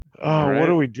All Oh, what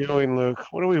are right. we doing, Luke?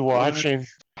 What are we watching?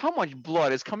 How much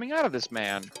blood is coming out of this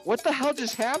man? What the hell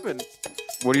just happened?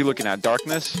 What are you looking at?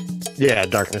 Darkness? Yeah,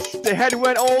 Darkness. The head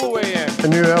went all the way in. I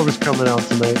knew that was coming out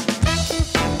tonight.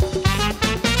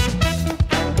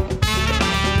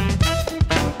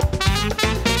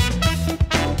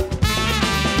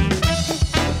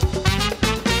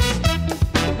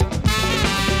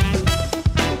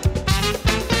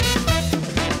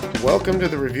 Welcome to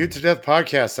the Review to Death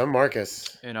podcast. I'm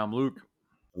Marcus. And I'm Luke.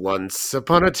 Once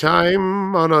upon a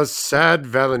time, on a sad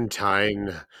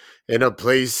Valentine, in a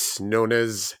place known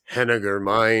as Henniger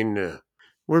Mine,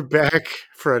 we're back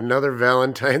for another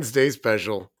Valentine's Day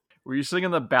special. Were you singing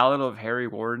the Ballad of Harry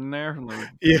Warden there?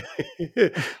 Yeah,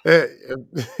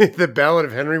 the Ballad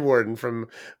of Henry Warden from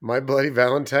My Bloody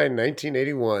Valentine,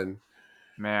 1981.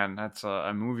 Man, that's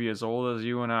a movie as old as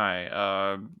you and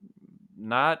I.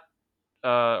 Not,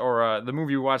 the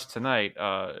movie we watched tonight,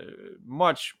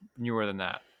 much newer than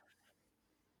that.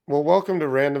 Well, welcome to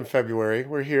Random February.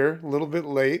 We're here, a little bit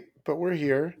late, but we're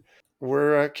here.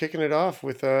 We're kicking it off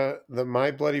with the My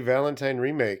Bloody Valentine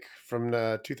remake from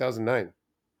 2009.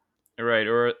 Right,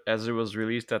 or as it was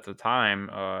released at the time,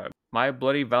 My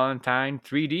Bloody Valentine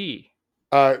 3D.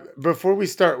 Before we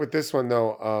start with this one,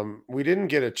 though, we didn't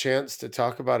get a chance to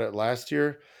talk about it last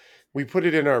year. We put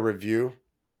it in our review,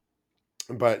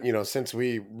 but since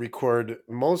we record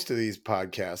most of these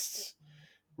podcasts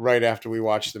right after we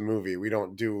watch the movie, we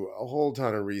don't do a whole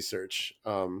ton of research.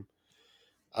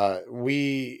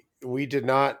 We did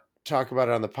not talk about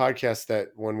it on the podcast that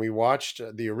when we watched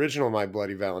the original My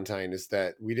Bloody Valentine is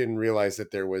that we didn't realize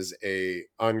that there was a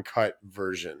uncut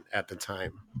version at the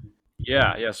time.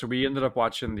 Yeah. So we ended up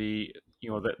watching the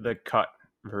cut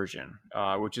version,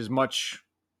 which is much,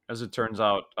 as it turns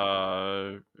out.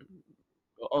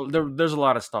 There's a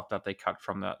lot of stuff that they cut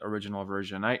from that original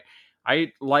version.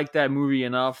 I liked that movie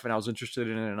enough, and I was interested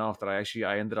in it enough that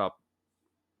I ended up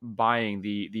buying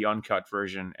the uncut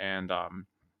version, and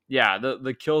yeah,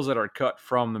 the kills that are cut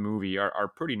from the movie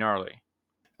are pretty gnarly.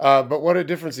 But what a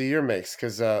difference a year makes,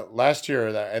 because last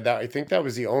year I think that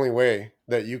was the only way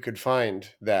that you could find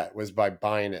that was by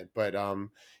buying it. But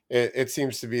it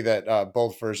seems to be that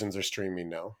both versions are streaming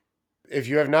now. If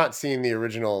you have not seen the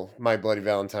original My Bloody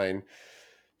Valentine,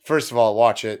 first of all,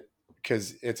 watch it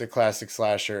because it's a classic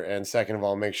slasher, and second of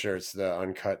all, make sure it's the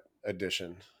uncut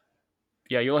edition.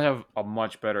 Yeah, you'll have a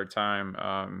much better time.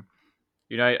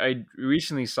 I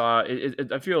recently saw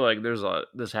it. I feel like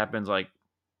this happens like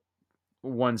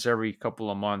once every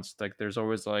couple of months. Like there's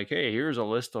always like, hey, here's a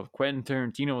list of Quentin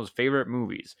Tarantino's favorite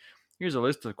movies. Here's a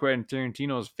list of Quentin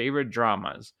Tarantino's favorite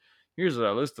dramas. Here's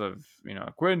a list of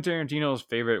Quentin Tarantino's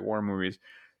favorite war movies.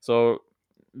 So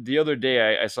the other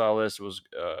day I saw a list. It was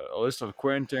a list of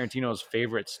Quentin Tarantino's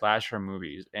favorite slasher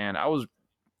movies, and I was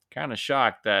kind of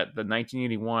shocked that the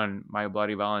 1981 My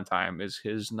Bloody Valentine is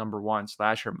his number one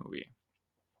slasher movie.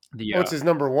 The Oh, it's his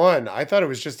number one. I thought it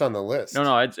was just on the list.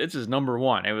 No, it's his number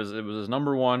one. It was his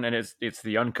number one, and it's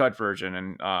the uncut version,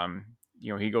 and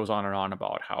he goes on and on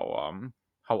about how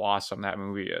awesome that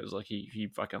movie is. Like he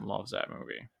fucking loves that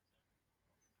movie.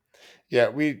 Yeah,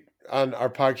 we on our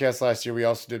podcast last year we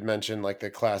also did mention like the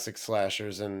classic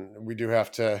slashers, and we do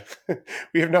have to.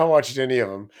 We have not watched any of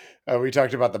them. We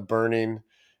talked about The Burning,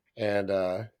 and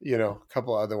a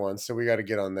couple other ones, so we got to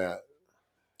get on that.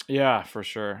 Yeah, for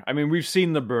sure. I mean, we've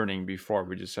seen The Burning before.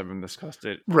 We just haven't discussed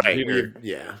it Right. here.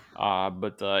 Yeah.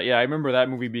 But yeah, I remember that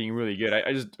movie being really good.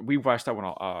 We watched that one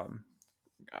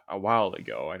a while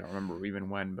ago. I don't remember even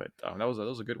when, but that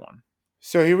was a good one.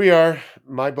 So here we are,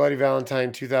 My Bloody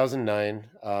Valentine 2009.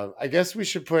 I guess we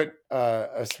should put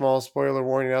a small spoiler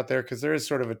warning out there because there is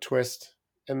sort of a twist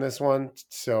in this one.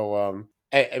 So,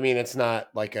 I mean, it's not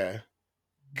like a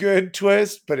good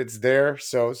twist, but it's there.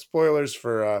 So, spoilers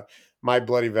for My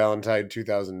Bloody Valentine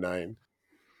 2009.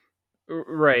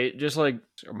 Right, just like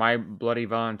My Bloody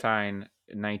Valentine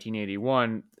in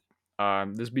 1981,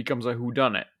 this becomes a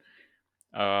whodunit.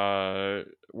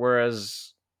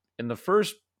 Whereas in the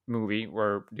first movie,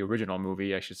 or the original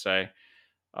movie, I should say,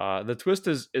 the twist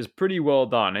is pretty well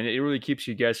done, and it really keeps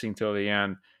you guessing till the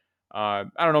end. I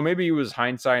don't know, maybe it was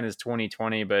hindsight is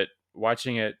 2020, but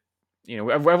watching it,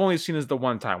 I've only seen this the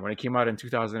one time when it came out in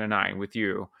 2009 with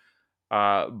you.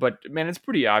 But man, it's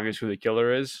pretty obvious who the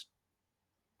killer is.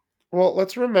 Well,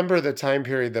 let's remember the time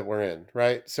period that we're in,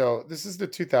 right? So, this is the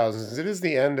 2000s. It is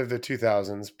the end of the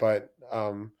 2000s, but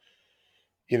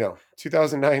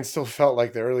 2009 still felt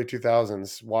like the early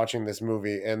 2000s watching this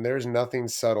movie, and there's nothing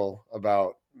subtle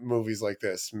about movies like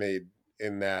this made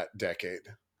in that decade.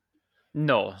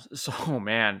 No, so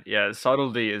man, yeah,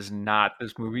 subtlety is not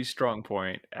this movie's strong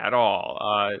point at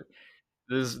all.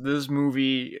 This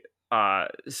movie,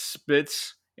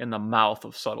 spits in the mouth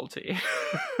of subtlety.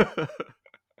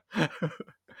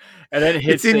 And then It's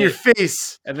hits in your it,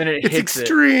 face. and then it It's hits it,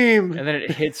 extreme. and then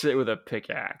it hits it with a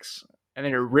pickaxe, and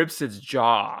then it rips its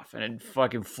jaw off, and it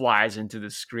fucking flies into the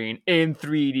screen in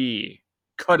 3D,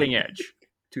 cutting edge,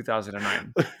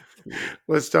 2009 3D.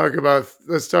 Let's talk about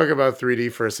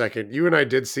 3D for a second. You and I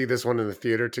did see this one in the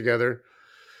theater together.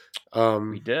 We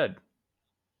Um, did.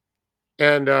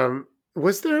 and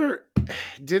was there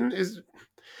didn't is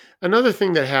another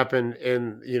thing that happened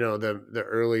in the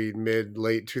early mid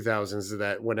late 2000s is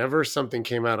that whenever something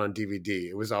came out on DVD,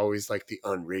 it was always like the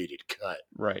unrated cut.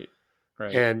 Right,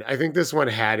 right. And I think this one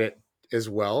had it as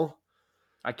well.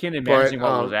 I can't imagine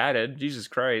But what was added. Jesus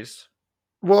Christ.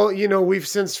 well, we've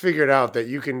since figured out that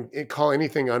you can call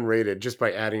anything unrated just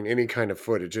by adding any kind of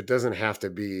footage. It doesn't have to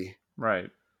be, Right.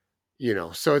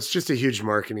 so it's just a huge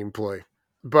marketing ploy.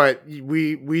 But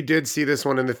we did see this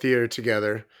one in the theater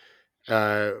together.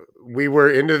 Uh, we were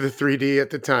into the 3D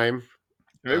at the time.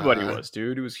 Everybody was,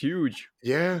 dude. It was huge.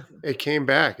 Yeah, it came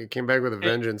back. It came back with a Hey,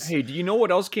 vengeance. hey, do you know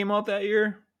what else came out that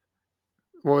year?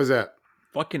 What was that?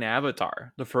 Fucking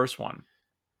Avatar, the first one.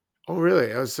 Oh,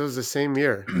 really? It was the same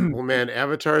year. Well, man,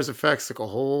 Avatar's effects look a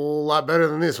whole lot better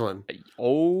than this one.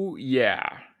 Oh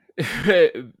yeah.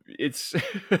 It's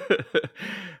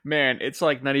man, it's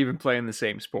like not even playing the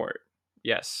same sport.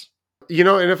 Yes.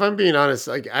 And if I'm being honest,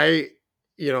 like I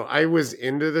was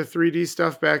into the 3D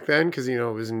stuff back then because it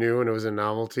was new and it was a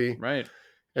novelty Right.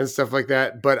 and stuff like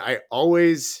that. But I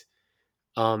always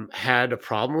had a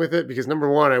problem with it because number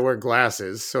one, I wear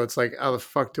glasses, so it's like, how the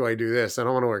fuck do I do this? I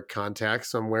don't want to wear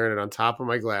contacts, so I'm wearing it on top of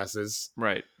my glasses.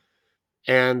 Right.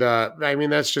 And I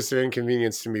mean, that's just an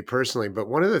inconvenience to me personally. But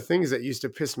one of the things that used to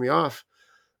piss me off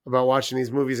about watching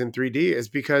these movies in 3D is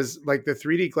because like the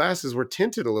 3D glasses were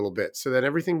tinted a little bit so that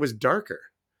everything was darker.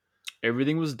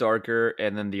 Everything was darker,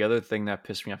 and then the other thing that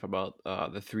pissed me off about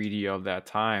the 3D of that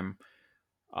time,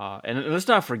 and let's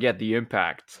not forget the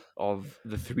impact of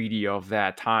the 3D of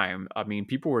that time. I mean,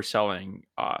 people were selling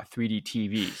 3D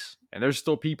TVs, and there's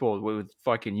still people with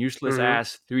fucking useless Hmm.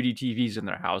 ass 3D TVs in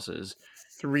their houses.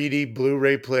 3D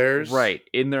Blu-ray players. Right,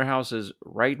 in their houses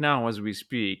right now as we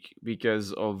speak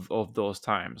because of those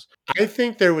times. I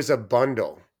think there was a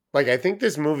bundle. Like I think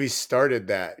this movie started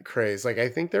that craze. Like I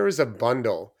think there was a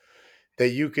bundle that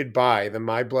you could buy, the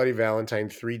My Bloody Valentine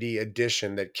 3D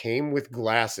edition that came with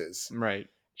glasses, Right.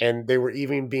 and they were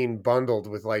even being bundled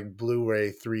with like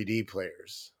Blu-ray 3D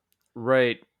players.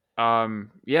 Right.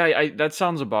 Yeah, I that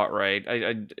sounds about right.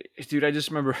 Dude, I just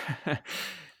remember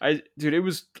dude, it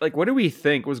was like, what did we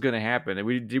think was going to happen?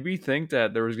 Did we think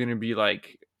that there was going to be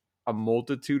like a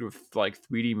multitude of like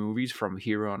 3D movies from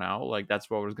here on out? Like that's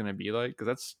what it was going to be like? Cuz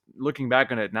that's, looking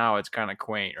back on it now, it's kind of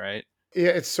quaint, right? Yeah,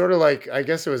 it's sort of like, I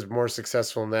guess it was more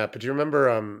successful than that. But do you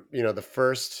remember the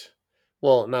first,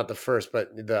 well, not the first, but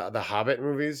the Hobbit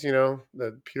movies,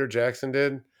 that Peter Jackson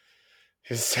did?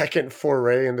 His second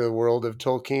foray into the world of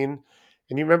Tolkien.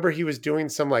 And you remember he was doing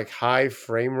some like high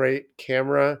frame rate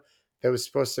camera that was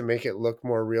supposed to make it look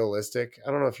more realistic.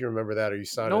 I don't know if you remember that or you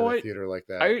saw it in No, a I theater like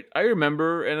that. I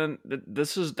remember, and then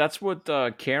that's what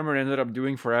Cameron ended up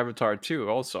doing for Avatar too.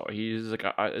 Also, he's like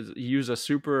he used a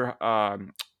super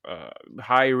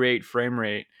high rate frame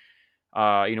rate,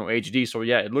 HD. So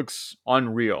yeah, it looks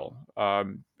unreal.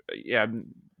 Yeah, I'm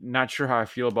not sure how I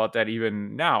feel about that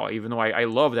even now, even though I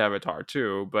loved Avatar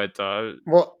too. But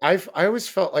Well, I always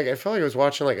felt like I was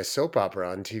watching like a soap opera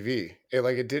on TV.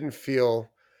 It didn't feel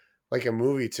like a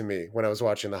movie to me when I was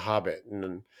watching The Hobbit.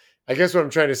 And I guess what I'm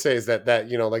trying to say is that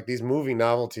like these movie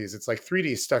novelties, it's like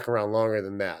 3D stuck around longer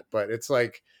than that. But it's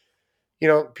like,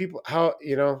 people how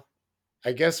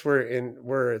I guess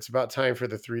it's about time for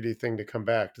the 3D thing to come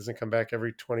back. Doesn't it come back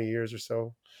every 20 years or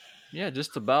so? yeah,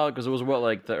 just about, because it was what,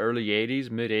 like the early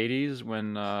 80s, mid 80s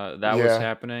when that was Yeah.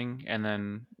 happening. And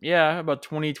then yeah, about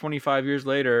 20, 25 years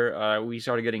later, we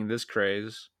started getting this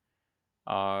craze.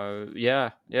 Yeah,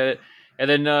 yeah, and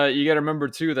then you got to remember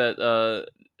too that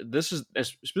this is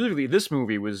specifically, this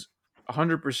movie was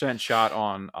 100% shot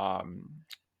on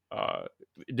uh,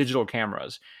 digital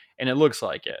cameras, and it looks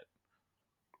like it.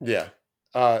 Yeah.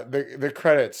 The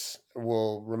credits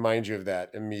will remind you of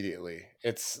that immediately.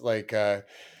 It's like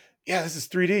yeah, this is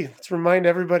 3D. Let's remind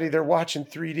everybody they're watching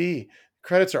 3D.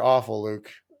 Credits are awful, Luke.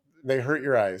 They hurt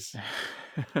your eyes.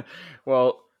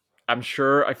 Well, I'm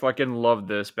sure I fucking loved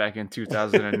this back in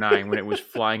 2009 when it was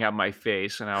flying out my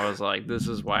face, and I was like, "This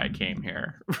is why I came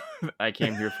here. I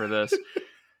came here for this."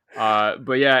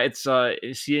 But yeah, it's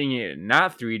seeing it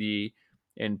not 3D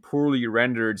and poorly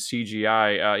rendered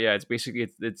CGI. Yeah, it's basically,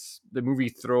 it's the movie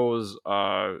throws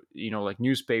like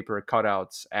newspaper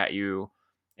cutouts at you,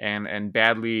 and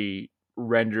badly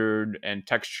rendered and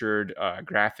textured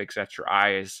graphics at your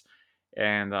eyes.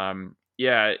 And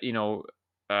yeah,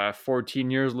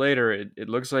 14 years later, it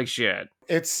looks like shit.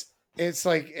 It's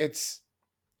like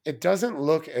it doesn't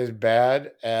look as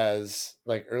bad as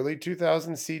like early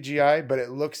 2000 CGI, but it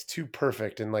looks too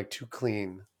perfect and like too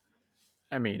clean.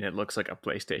 I mean, it looks like a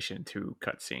PlayStation 2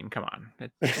 cutscene. Come on,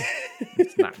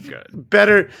 it's not good.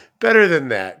 better better than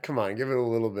that. Come on, give it a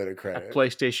little bit of A credit.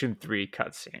 PlayStation 3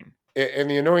 cutscene. And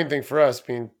the annoying thing for us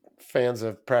being fans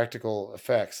of practical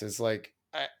effects is like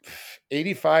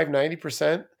 85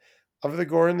 90% of the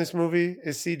gore in this movie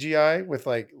is CGI with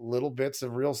like little bits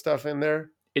of real stuff in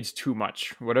there. It's too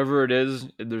much. Whatever it is,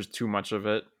 there's too much of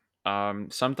it.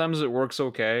 Sometimes it works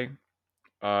okay.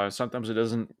 Sometimes it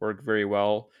doesn't work very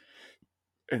well,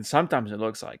 and sometimes it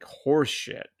looks like horse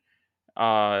shit.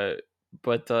 Uh,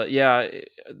 but yeah,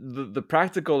 the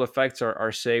practical effects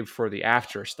are saved for the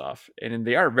after stuff, and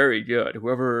they are very good.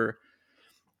 Whoever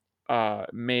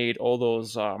made all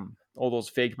those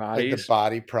fake Like the bodies,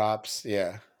 body props,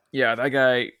 yeah. yeah, that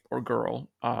guy or girl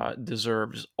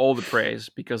deserves all the praise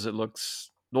because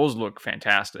those look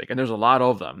fantastic, and there's a lot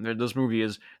of them. This movie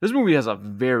has a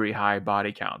very high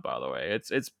body count, by the way.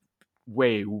 It's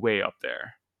way up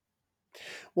there.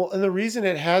 Well, and the reason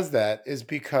it has that is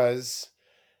because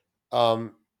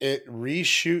it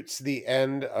reshoots the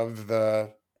end of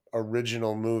the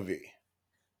original movie.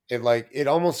 It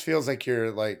almost feels like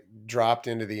you're like dropped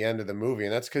into the end of the movie,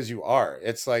 and that's because you are.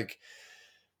 It's like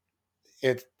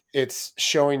it's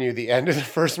showing you the end of the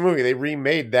first movie. They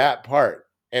remade that part,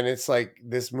 and it's like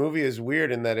this movie is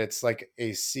weird in that it's like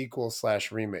a sequel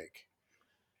slash remake.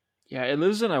 Yeah, it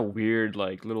lives in a weird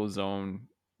like little zone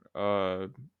uh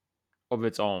of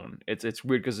its own. It's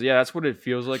weird because yeah, that's what it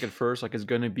feels like at first. Like it's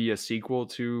going to be a sequel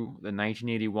to the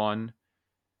 1981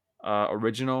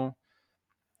 original,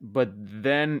 but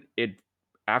then it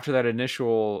after that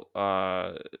initial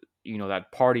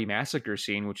that party massacre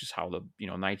scene, which is how the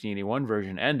 1981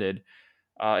 version ended,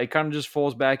 it kind of just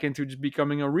falls back into just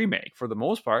becoming a remake for the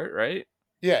most part, right?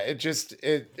 Yeah, it's just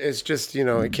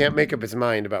it can't make up its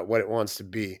mind about what it wants to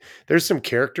be. There's some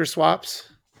character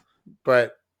swaps,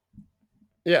 but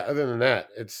yeah, other than that,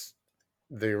 it's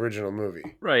the original movie.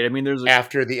 Right. I mean, there's a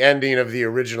After the ending of the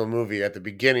original movie at the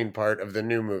beginning part of the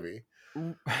new movie.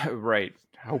 right.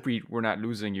 I hope we're not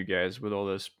losing you guys with all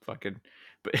this fucking.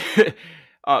 But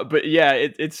but yeah,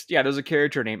 it's yeah. There's a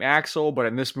character named Axel, but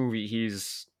in this movie,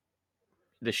 he's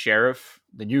the sheriff,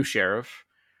 the new sheriff.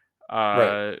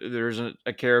 Right. There's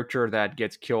a character that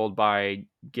gets killed by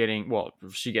getting well.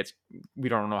 She gets. We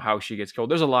don't know how she gets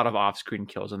killed. There's a lot of off-screen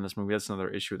kills in this movie. That's another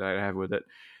issue that I have with it.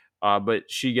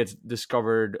 But she gets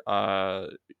discovered, by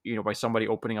somebody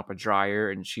opening up a dryer,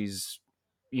 and she's,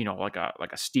 like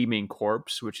a steaming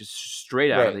corpse, which is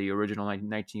straight out of Right. the original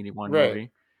 1981 Right.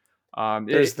 movie.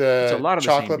 There's It's a the lot of the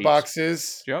same chocolate beats.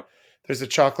 boxes. Yep, There's the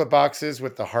chocolate boxes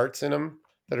with the hearts in them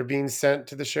that are being sent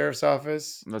to the sheriff's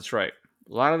office. that's right.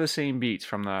 A lot of the same beats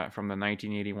from the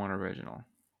 1981 original.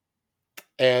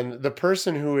 And the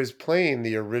person who is playing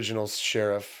the original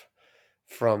sheriff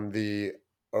from the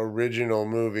original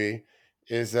movie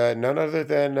is none other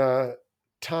than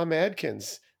Tom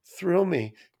Adkins. Thrill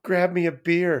me, grab me a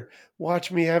beer, watch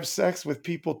me have sex with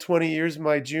people 20 years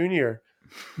my junior.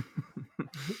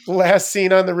 Last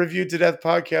seen on the Review to Death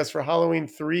podcast for Halloween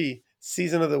 3,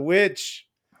 Season of the Witch.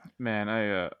 Man,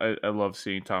 I love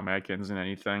seeing Tom Atkins in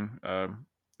anything.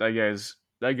 That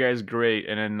guy's great,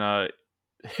 and then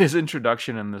his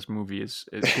introduction in this movie is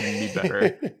couldn't be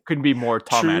better. Couldn't be more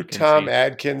Tom True Tom Atkinsy.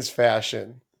 Adkins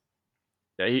fashion.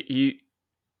 Yeah, he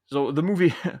so the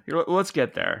movie. Let's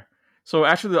get there. So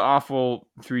after the awful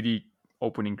 3D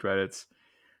opening credits,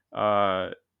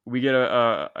 uh, we get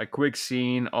a quick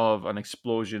scene of an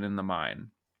explosion in the mine,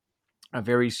 a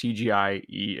very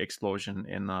CGI explosion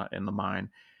in the mine.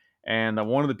 And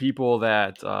one of the people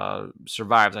that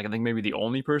survives, I think maybe the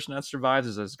only person that survives,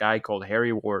 is this guy called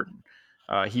Harry Warden.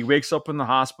 He wakes up in the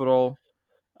hospital.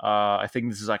 I think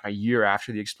this is like a year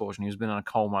after the explosion. He's been in a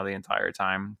coma the entire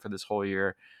time for this whole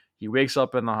year. He wakes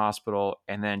up in the hospital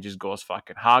and then just goes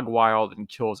fucking hog wild and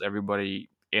kills everybody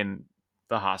in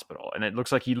the hospital. And it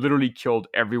looks like he literally killed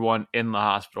everyone in the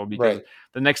hospital because Right.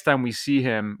 the next time we see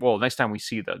him, well, next time we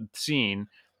see the scene,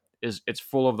 is it's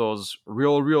full of those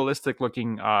realistic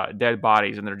looking dead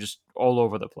bodies, and they're just all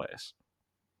over the place.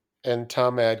 And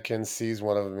Tom Adkins sees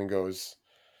one of them and goes,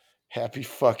 Happy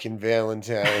fucking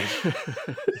Valentine.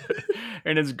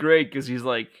 And it's great because he's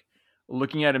like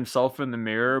looking at himself in the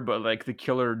mirror, but like the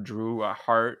killer drew a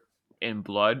heart and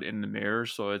blood in the mirror,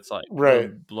 so it's like the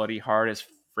Right. bloody heart is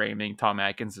framing Tom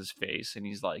Atkins's face, and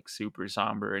he's like super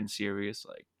somber and serious,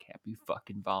 like Happy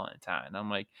fucking Valentine. I'm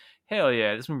like, hell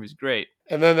yeah, this movie's great.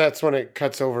 And then that's when it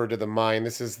cuts over to the mine.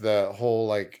 This is the whole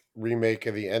like remake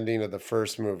of the ending of the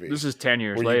first This movie is 10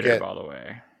 years where you later, get by the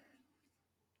way.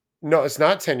 no, it's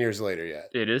not 10 years later yet.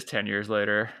 It is 10 years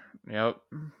later. Yep.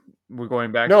 We're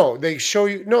going back to No, they show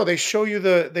you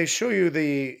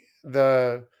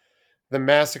the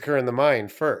massacre in the mine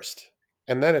first.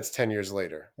 And then it's 10 years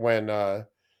later when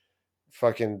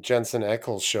fucking Jensen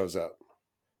Ackles shows up.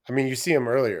 I mean, you see him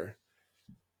earlier.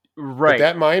 But right.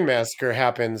 that mine massacre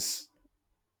happens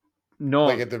like No,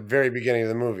 at the very beginning of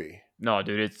the movie. no,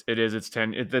 dude,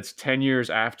 it's 10 years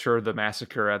after the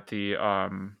massacre at the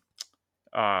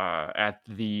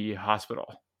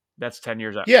hospital. That's 10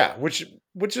 years after. Yeah, which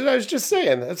is I was just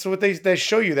saying. That's what they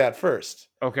show you that first.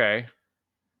 Okay.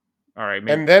 All right,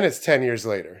 maybe And then it's 10 years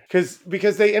later.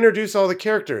 Because they introduce all the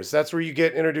characters. That's where you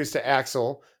get introduced to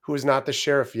Axel, who is not the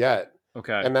sheriff yet.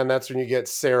 okay. And then that's when you get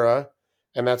Sarah,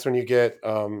 and that's when you get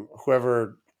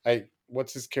whoever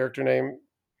what's his character name?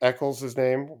 Eccles his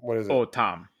name? What is it? Oh,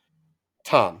 Tom.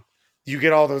 Tom. You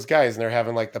get all those guys and they're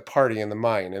having like the party in the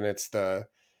mine, and it's the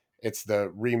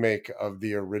remake of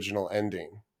the original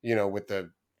ending, with the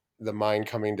mine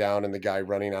coming down and the guy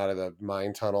running out of the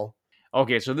mine tunnel.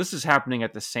 Okay, so this is happening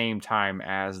at the same time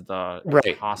as the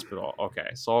Right. hospital. Okay,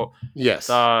 so Yes.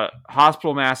 the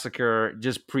hospital massacre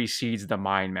just precedes the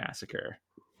mine massacre.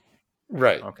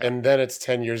 Right. Okay. And then it's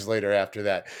 10 years later after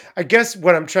that. I guess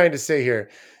what I'm trying to say here,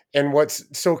 and what's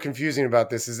so confusing about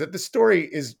this, is that the story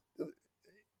is,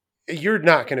 you're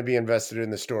not going to be invested in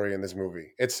the story in this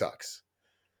movie. It sucks.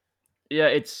 Yeah,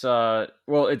 it's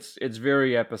well, it's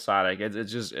very episodic.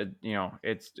 It's just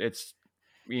it's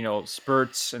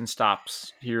spurts and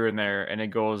stops here and there, and it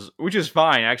goes, which is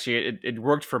fine actually. It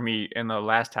worked for me in the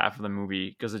last half of the movie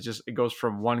because it goes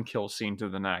from one kill scene to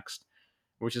the next,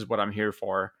 which is what I'm here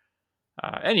for.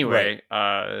 Right. Anyway,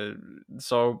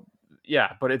 so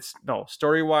yeah, but it's no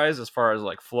story wise as far as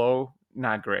like flow,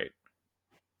 not great.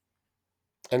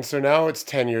 And so now it's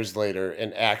 10 years later,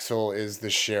 and Axel is the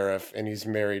sheriff, and he's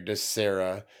married to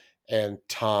Sarah, and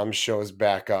Tom shows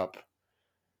back up,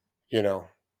 you know,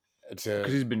 Because to,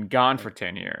 he's been gone for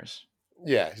 10 years.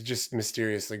 yeah, he's just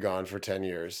mysteriously gone for 10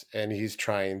 years, and he's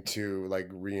trying to like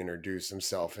reintroduce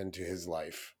himself into his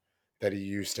life that he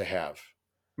used to have.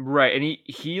 Right, and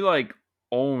he like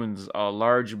owns a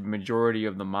large majority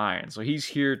of the mine. So he's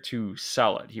here to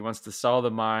sell it. He wants to sell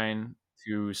the mine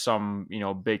to some,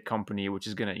 big company which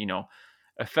is going to,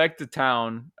 affect the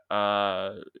town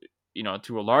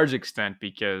to a large extent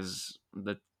because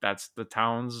that's the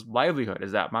town's livelihood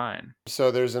is that mine.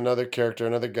 So there's another character,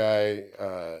 another guy,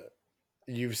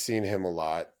 you've seen him a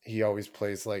lot. He always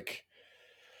plays like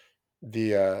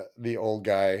the old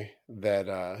guy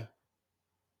that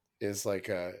is like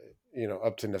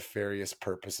up to nefarious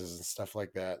purposes and stuff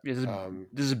like that.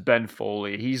 This is Ben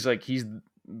Foley. He's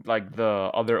like the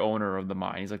other owner of the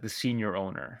mine. He's like the senior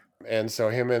owner. And so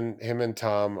him and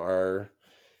Tom are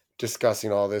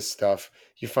discussing all this stuff.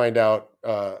 You find out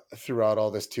throughout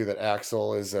all this too that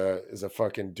Axel is a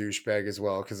fucking douchebag as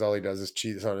well, because all he does is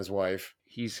cheat on his wife.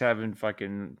 He's having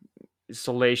fucking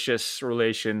salacious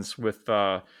relations with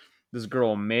this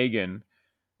girl Megan,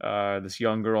 this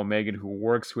young girl Megan who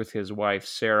works with his wife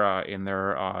Sarah in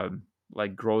their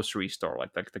like grocery store,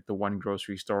 like the one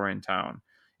grocery store in town,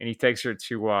 and he takes her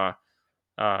to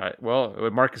well,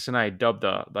 what Marcus and I dubbed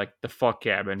the fuck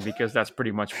cabin because that's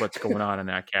pretty much what's going on in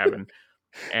that cabin.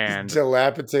 And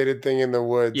Dilapidated thing in the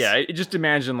yeah, woods. just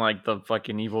imagine like the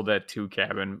fucking Evil Dead 2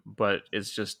 cabin, but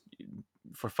it's just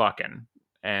for fucking,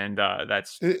 and Uh,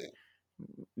 that's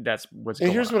what's And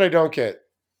going here's on. what I don't get.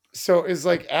 So is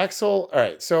like Axel, all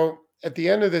right. So at the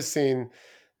end of this scene,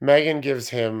 Megan gives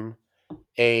him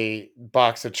a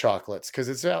box of chocolates because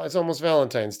it's almost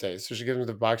Valentine's Day. So she gives him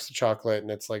the box of chocolate,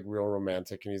 and it's like real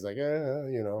romantic. And he's like,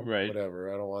 Right.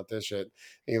 whatever. I don't want this shit.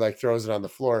 And he like throws it on the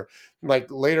floor. Like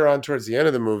later on towards the end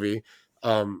of the movie,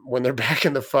 when they're back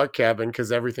in the fuck cabin,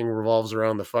 because everything revolves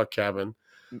around the fuck cabin,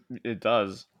 It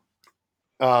does.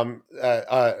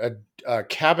 a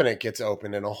cabinet gets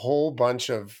opened and a whole bunch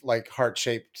of like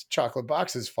heart-shaped chocolate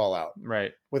boxes fall out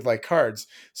Right. with like cards.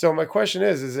 So my question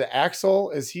is it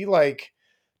Axel? Is he like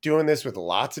doing this with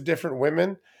lots of different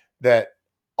women that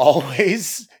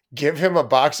always give him a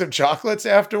box of chocolates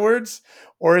afterwards?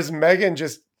 Or is Megan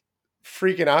just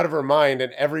freaking out of her mind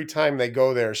and every time they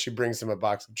go there, she brings him a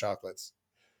box of chocolates?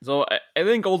 So I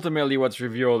think ultimately what's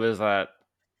revealed is that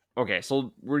okay,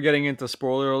 so we're getting into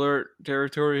spoiler alert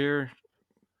territory here,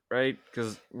 right?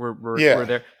 Because we're Yeah.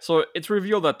 there. So it's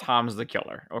revealed that Tom's the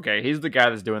killer. Okay, he's the guy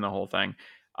that's doing the whole thing.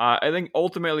 I think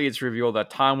ultimately it's revealed that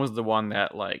Tom was the one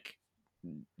that like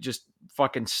just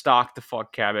fucking stocked the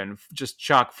fuck cabin, just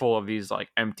chock full of these like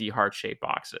empty heart shaped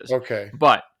boxes. Okay.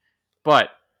 But but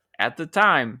at the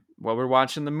time while we're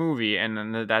watching the movie and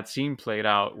then that scene played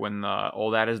out when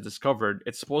all that is discovered,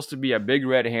 it's supposed to be a big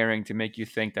red herring to make you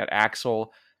think that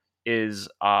Axel is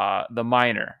the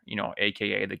miner,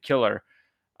 aka the killer.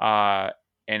 Uh,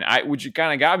 and which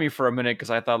kind of got me for a minute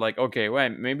because I thought like, okay,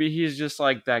 wait, maybe he's just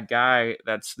like that guy,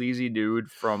 that sleazy dude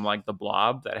from like the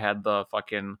Blob that had the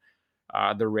fucking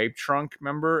the rape trunk,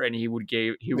 remember? And he would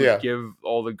Yeah. give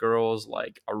all the girls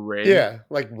like a ring. Yeah.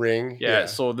 Like ring. Yeah, Yeah.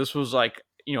 so this was like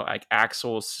like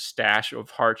Axel's stash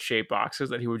of heart shaped boxes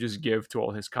that he would just give to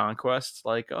all his conquests.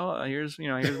 Like, oh, here's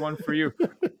one for you.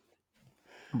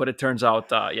 But it turns out,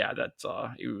 yeah,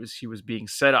 that he was being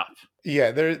set up.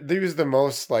 Yeah. There was the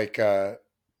most like, oh,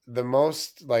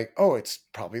 it's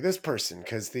probably this person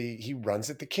because he runs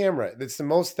at the camera. That's the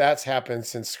most that's happened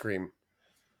since Scream.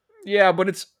 Yeah, but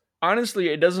it's honestly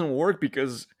it doesn't work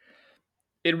because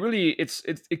it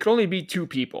could only be two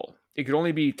people. It could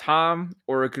only be Tom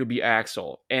or it could be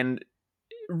Axel, and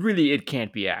really it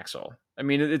can't be Axel. I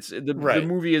mean, it's the Right.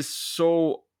 movie is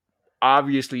so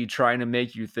obviously trying to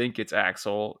make you think it's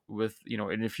Axel with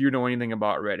and if you know anything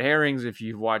about red herrings, if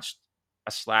you've watched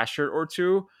a slasher or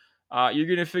two, you're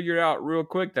gonna figure out real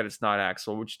quick that it's not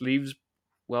Axel, which leaves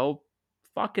well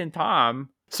fucking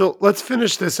Tom. So let's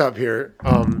finish this up here,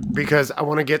 because I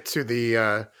want to get to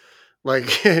the like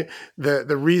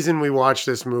the reason we watch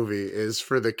this movie is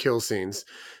for the kill scenes.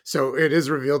 So it is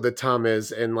revealed that Tom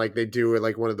is, and like they do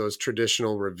like one of those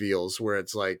traditional reveals where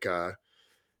it's like, oh,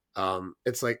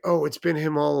 it's been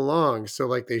him all along. So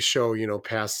like they show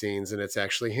past scenes, and it's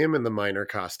actually him in the miner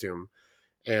costume,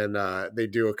 and they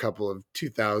do a couple of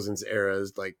 2000s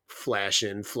eras like flash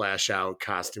in, flash out,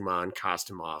 costume on,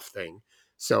 costume off thing.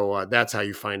 So that's how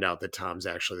you find out that Tom's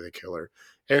actually the killer.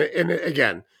 And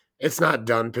again, it's not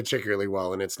done particularly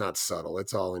well, and it's not subtle.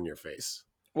 It's all in your face.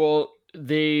 Well,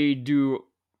 they do,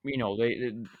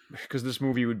 they because this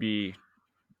movie would be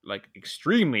like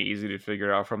extremely easy to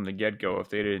figure out from the get go if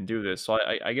they didn't do this. So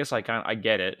I guess I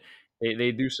get it.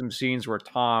 They do some scenes where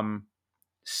Tom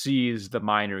sees the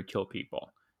miner kill people.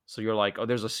 So you're like, oh,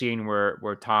 there's a scene where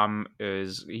Tom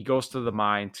he goes to the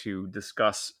mine to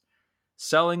discuss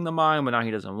selling the mine, but now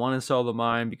he doesn't want to sell the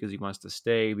mine because he wants to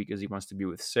stay, because he wants to be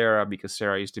with Sarah, because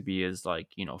Sarah used to be his like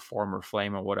former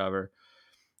flame or whatever.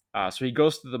 So he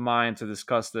goes to the mine to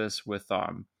discuss this with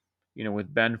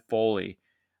Ben Foley,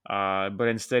 but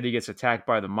instead he gets attacked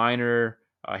by the miner.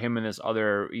 Him and this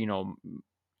other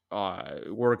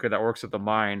worker that works at the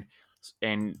mine,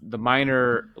 and the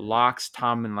miner locks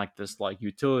Tom in like this like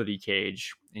utility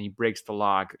cage, and he breaks the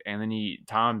lock, and then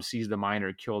Tom sees the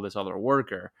miner kill this other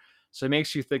worker. So it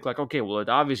makes you think like, okay, well, it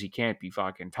obviously can't be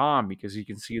fucking Tom because you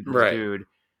can see this Right. dude,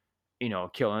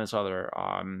 killing this other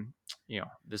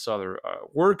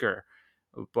worker.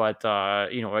 But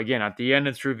again, at the end,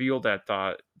 it's revealed that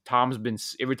Tom's been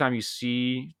every time you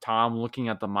see Tom looking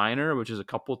at the miner, which is a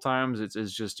couple times,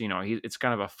 it's just it's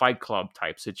kind of a Fight Club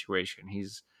type situation.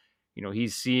 He's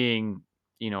seeing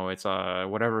it's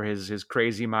whatever his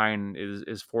crazy mind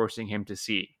is forcing him to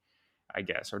see, I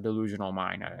guess, or delusional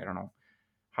mind. I don't know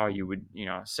how you would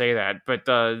say that, but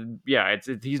yeah,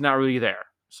 he's not really there.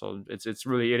 So it's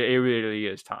really it really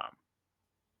is Tom.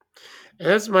 And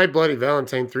that's My Bloody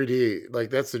Valentine 3D. Like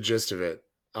that's the gist of it.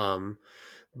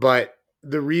 But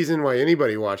the reason why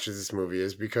anybody watches this movie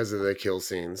is because of the kill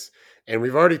scenes. And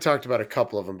we've already talked about a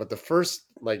couple of them, but the first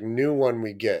like new one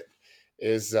we get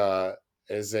is a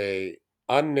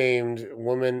unnamed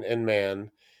woman and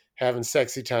man having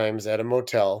sexy times at a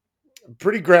motel.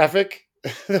 Pretty graphic.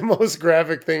 The most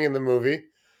graphic thing in the movie,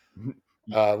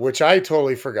 which I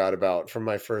totally forgot about from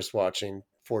my first watching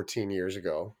 14 years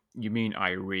ago. You mean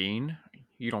Irene?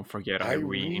 You don't forget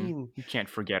Irene. Irene. You can't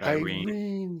forget Irene.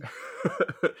 Irene.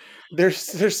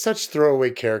 There's such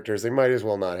throwaway characters. They might as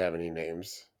well not have any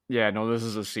names. Yeah, no, this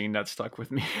is a scene that stuck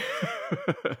with me.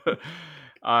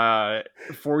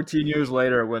 14 years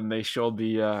later, when they showed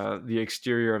the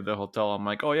exterior of the hotel, I'm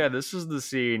like, oh yeah, this is the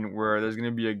scene where there's gonna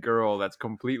be a girl that's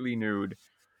completely nude,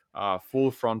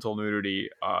 full frontal nudity,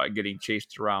 getting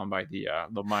chased around by the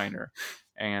miner,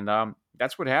 and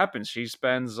that's what happens. She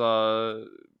spends the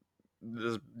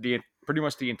pretty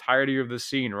much the entirety of the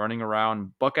scene running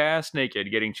around buck ass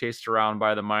naked, getting chased around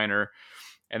by the miner,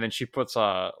 and then she puts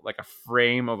a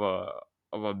frame of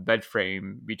a bed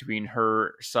frame between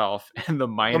herself and the A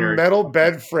miner. metal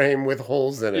bed frame with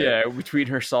holes in it. Yeah, between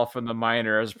herself and the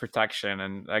miner as protection,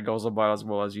 and that goes about as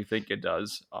well as you think it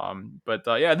does. But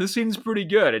yeah, this scene's pretty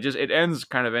good. It ends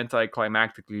kind of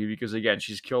anticlimactically because again,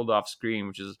 she's killed off screen,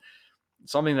 which is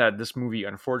something that this movie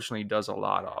unfortunately does a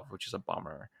lot of, which is a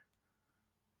bummer.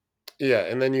 Yeah,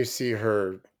 and then you see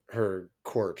her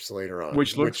corpse later on,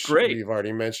 which looks which great. we've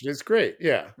already mentioned is great.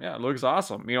 Yeah, Yeah, it looks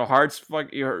awesome. Heart's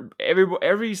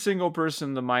every single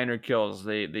person the miner kills,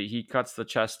 he cuts the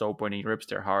chest open, he rips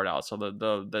their heart out. So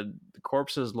the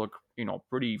corpses look,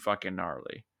 pretty fucking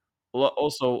gnarly.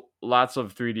 Also, lots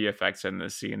of 3D effects in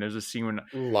this scene. There's a scene when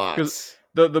because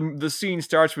lots. the scene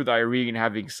starts with Irene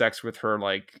having sex with her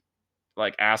like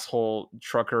asshole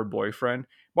trucker boyfriend.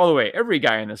 By the way, every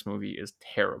guy in this movie is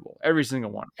terrible. Every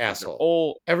single one. They're Asshole.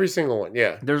 all Every single one.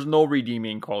 Yeah. There's no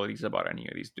redeeming qualities about any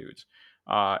of these dudes.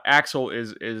 Axel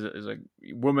is a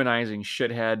womanizing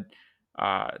shithead.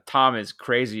 Tom is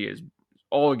crazy as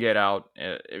all get out.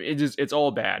 It's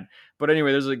all bad. But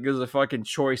anyway, there's a fucking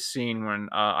choice scene when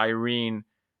Irene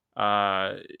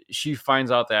uh she finds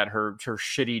out that her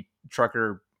shitty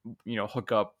trucker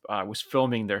hookup was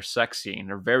filming their sex scene,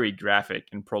 their very graphic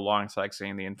and prolonged sex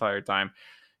scene the entire time.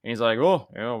 And he's like, "Oh,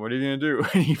 what are you gonna do?"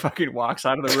 And he fucking walks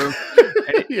out of the room.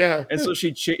 And, Yeah. and so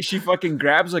she fucking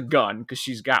grabs a gun because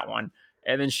she's got one,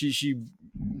 and then she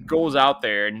goes out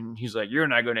there, and he's like, "You're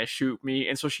not gonna shoot me,"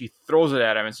 and so she throws it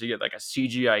at him, and so you get like a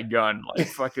CGI gun, like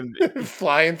fucking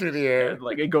Flying through the yeah, air.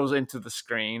 like it goes into the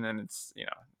screen, and it's I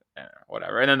don't know,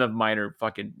 whatever. And then the miner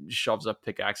fucking shoves a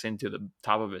pickaxe into the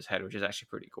top of his head, which is actually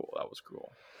pretty cool. That was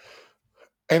cool.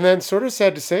 And then, sort of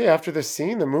sad to say, after the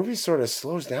scene, the movie sort of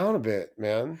slows down a bit,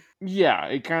 man. Yeah,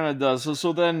 it kind of does.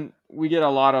 So then we get a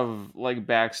lot of like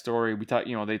backstory.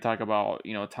 They talk about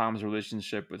Tom's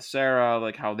relationship with Sarah,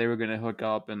 like how they were gonna hook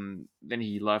up, and then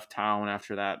he left town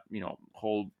after that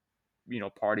whole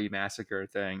party massacre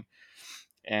thing,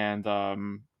 and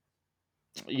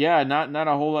yeah, not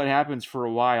a whole lot happens for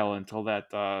a while until that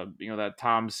that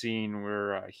Tom scene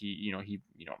where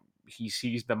he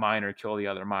sees the miner kill the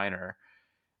other miner.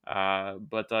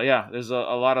 But yeah, there's a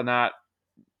lot of not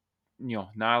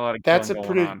a lot of That's killing a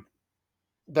going pretty on.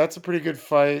 that's a pretty good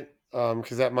fight.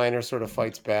 Because that miner sort of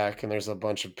fights back, and there's a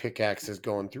bunch of pickaxes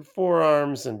going through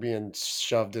forearms and being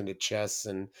shoved into chests,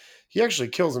 and he actually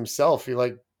kills himself. He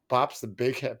like pops the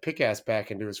pickaxe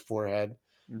back into his forehead.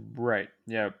 Right.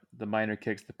 Yeah. The miner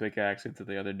kicks the pickaxe into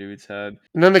the other dude's head.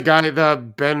 And then the guy, the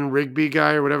Ben Rigby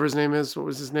guy or whatever his name is, what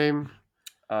was his name?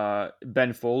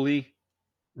 Ben Foley.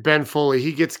 Ben Foley.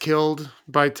 He gets killed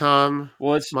by Tom,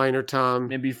 Well, it's Miner Tom.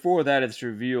 and before that, it's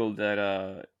revealed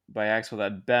that by Axel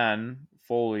that Ben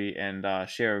Foley and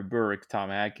Sheriff Burke,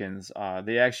 Tom Atkins,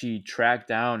 they actually tracked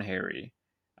down Harry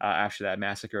after that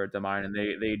massacre at the mine, and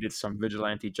they did some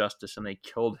vigilante justice and they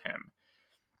killed him,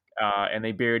 and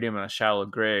they buried him in a shallow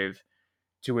grave.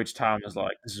 To which Tom is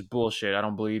like, "This is bullshit. I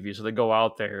don't believe you." So they go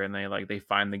out there and they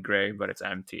find the grave, but it's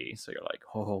empty. So you're like,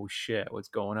 "Oh shit, what's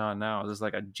going on now? Is this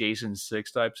like a Jason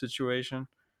 6 type situation?"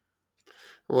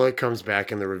 Well, it comes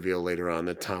back in the reveal later on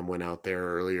that Tom went out there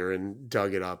earlier and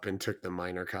dug it up and took the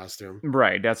miner costume.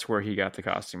 Right, that's where he got the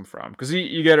costume from. Because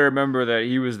you got to remember that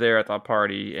he was there at that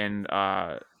party, and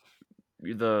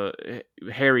the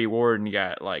Harry Warden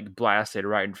got like blasted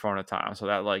right in front of Tom. So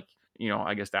that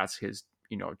I guess that's his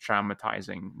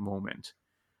traumatizing moment.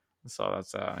 So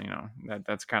that's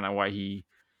that's kind of why he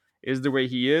is the way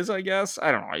he is, I guess.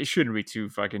 I don't know. You shouldn't be too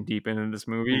fucking deep into this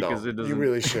movie because No, it you doesn't.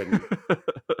 really shouldn't.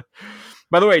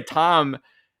 By the way, Tom,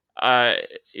 uh,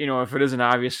 if it isn't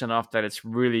obvious enough that it's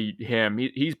really him,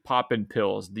 he's popping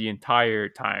pills the entire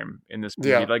time in this movie.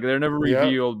 Yeah. Like they're never Yeah.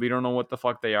 revealed. We don't know what the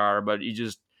fuck they are, but he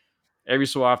just every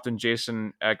so often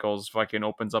Jason Eccles fucking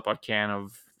opens up a can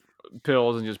of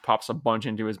pills and just pops a bunch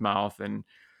into his mouth and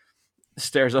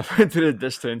stares up into the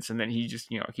distance, and then he just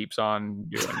keeps on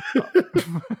doing stuff.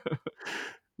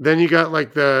 Then you got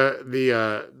like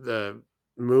the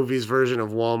movies version of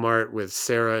Walmart with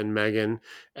Sarah and Megan,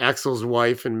 Axel's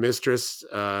wife and mistress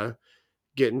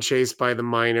getting chased by the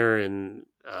miner, and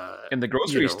In the you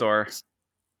grocery know, store.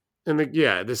 and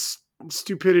this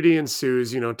stupidity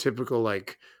ensues, typical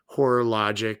like horror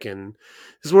logic. And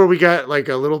this is where we got like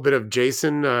a little bit of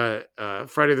Jason,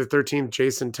 Friday the 13th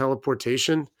Jason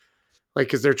teleportation, like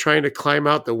because they're trying to climb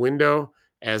out the window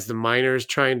as Tom the miner's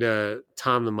trying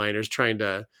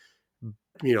to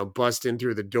bust in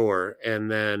through the door.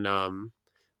 And then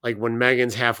like when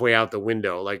Megan's halfway out the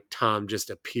window, like Tom just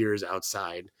appears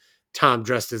outside. Tom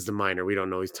dressed as the miner, we don't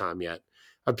know he's Tom yet,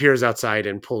 appears outside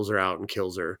and pulls her out and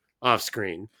kills her off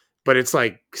screen. But it's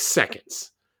like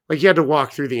seconds. Like you had to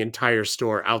walk through the entire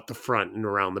store out the front and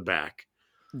around the back.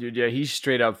 Dude, yeah, he's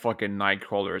straight up fucking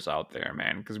Nightcrawlers out there,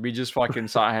 man. Because we just fucking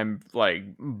saw him like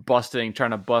trying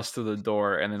to bust through the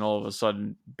door, and then all of a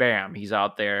sudden, bam, he's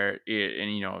out there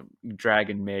and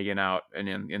dragging Megan out, and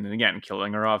then again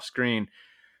killing her off screen.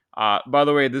 By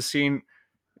the way, this scene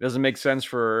doesn't make sense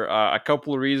for a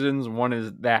couple of reasons. One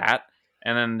is that.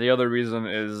 And then the other reason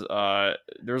is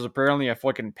there's apparently a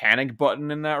fucking panic button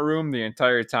in that room the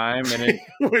entire time, and it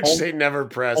which on- they never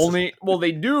press. only well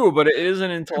they do, but it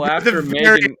isn't until But at the after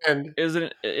very Megan end,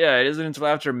 isn't yeah it isn't until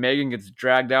after Megan gets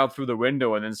dragged out through the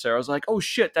window, and then Sarah's like, oh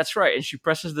shit, that's right, and she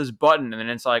presses this button, and then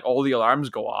it's like all the alarms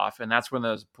go off, and that's when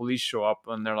the police show up,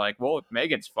 and they're like, well,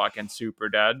 Megan's fucking super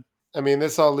dead. I mean,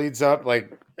 this all leads up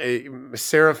like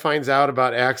Sarah finds out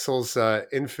about Axel's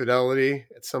infidelity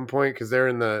at some point because they're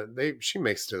in she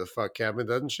makes it to the fuck cabin,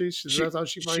 doesn't she? She That's how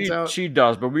she finds she out. she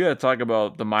does, but we gotta talk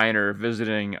about the miner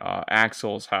visiting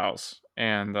Axel's house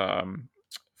and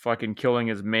fucking killing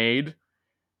his maid,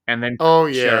 and then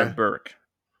Oh Sheriff yeah, Burke,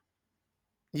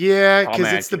 yeah, Tom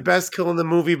because it's the Atkins. best kill in the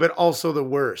movie, but also the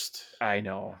worst. I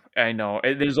know.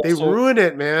 They ruin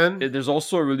it, man. There's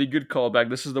also a really good callback.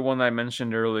 This is the one I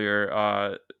mentioned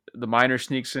earlier. The miner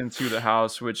sneaks into the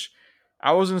house, which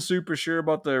I wasn't super sure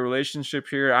about the relationship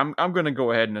here. I'm gonna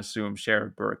go ahead and assume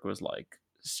Sheriff Burke was like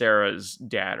Sarah's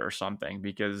dad or something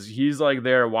because he's like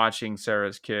there watching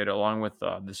Sarah's kid along with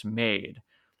this maid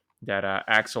that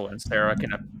Axel and Sarah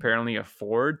can apparently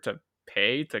afford to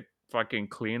pay to fucking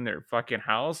clean their fucking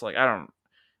house. Like I don't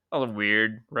that was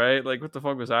weird, right? Like, what the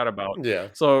fuck was that about? Yeah,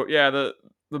 So yeah, the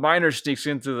miner sneaks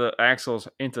into Axel's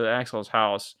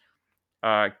house,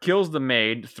 kills the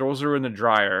maid, throws her in the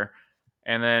dryer,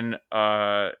 and then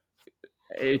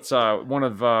it's one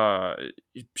of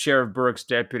Sheriff Burke's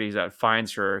deputies that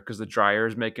finds her because the dryer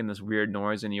is making this weird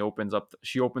noise, and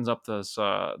she opens up this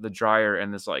the dryer,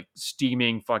 and this like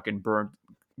steaming fucking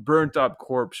burnt up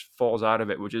corpse falls out of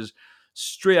it, which is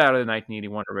straight out of the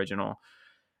 1981 original.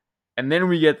 And then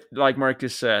we get, like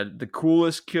Marcus said, the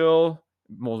coolest kill,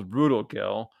 most brutal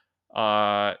kill,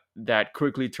 that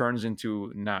quickly turns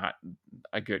into not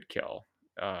a good kill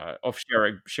of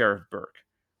Sheriff Burke.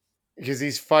 because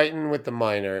he's fighting with the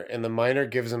miner, and the miner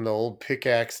gives him the old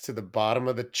pickaxe to the bottom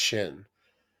of the chin,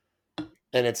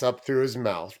 and it's up through his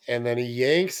mouth, and then he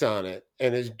yanks on it,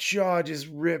 and his jaw just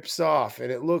rips off, and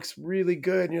it looks really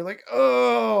good, and you're like,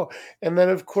 oh, and then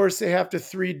of course they have to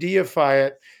 3Dify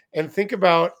it, and think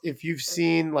about if you've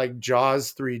seen like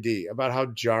Jaws 3D, about how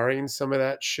jarring some of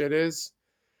that shit is.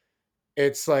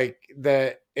 It's like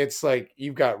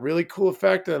you've got really cool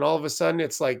effect, and then all of a sudden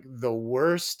it's like the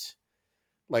worst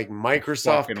like The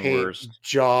Microsoft fucking Paint worst.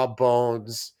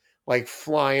 jawbones like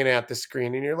flying at the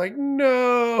screen, and you're like,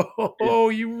 no,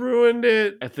 It, you ruined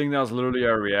it. I think that was literally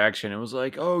our reaction. It was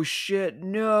like, "Oh shit,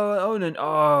 no! Oh no!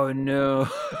 Oh no!"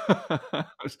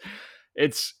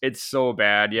 It's so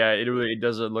bad. Yeah, it really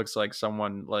does. It looks like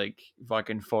someone like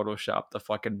fucking photoshopped the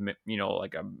fucking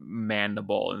like a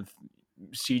mandible and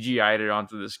CGI'd it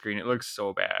onto the screen. It looks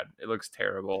so bad. It looks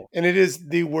terrible. And it is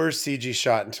the worst CG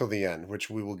shot until the end, which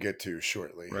we will get to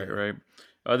shortly Right, here.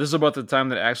 right. This is about the time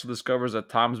that Axel discovers that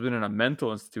Tom's been in a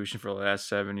mental institution for the last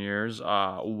 7 years,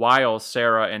 while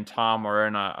Sarah and Tom are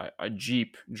in a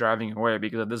Jeep driving away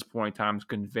because at this point, Tom's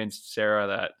convinced Sarah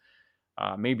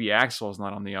that maybe Axel's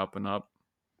not on the up and up.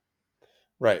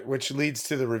 Right, which leads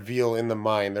to the reveal in the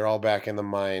mine. They're all back in the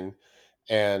mine,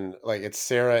 and like it's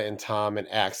Sarah and Tom and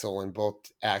Axel, and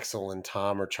both Axel and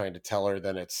Tom are trying to tell her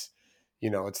that it's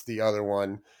the other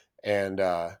one, and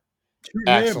Shoot him!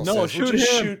 Axel No, says, "Well, shoot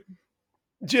just him! shoot,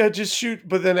 yeah, just shoot."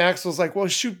 But then Axel's like, "Well,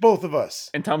 shoot both of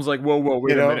us," And Tom's like, whoa, whoa, you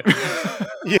wait a know. minute.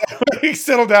 Yeah,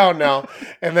 settle down now.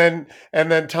 And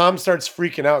then Tom starts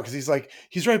freaking out because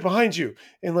he's right behind you,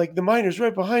 and like the miner's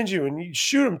right behind you, and you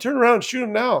shoot him, turn around, shoot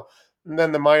him now. And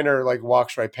then the miner like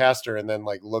walks right past her, and then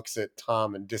like looks at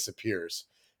Tom and disappears.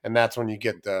 And that's when you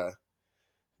get the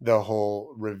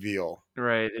whole reveal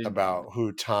Right, about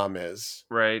who Tom is.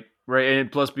 right, right.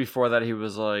 And plus, before that, he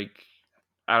was like,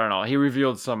 I don't know. He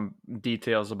revealed some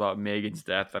details about Megan's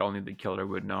death that only the killer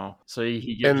would know. So And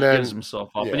he gives then himself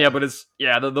up. And yeah, yeah, but it's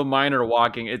the miner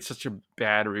walking. It's such a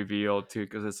bad reveal too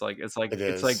because it it's like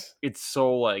is. it's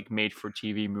so like made for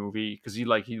TV movie because he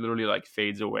literally like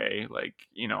fades away like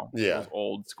those Yeah.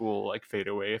 old school like fade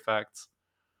away effects.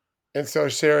 And so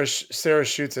Sarah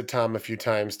shoots at Tom a few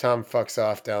times. Tom fucks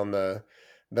off down the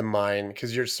mine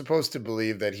because you're supposed to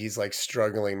believe that he's like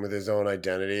struggling with his own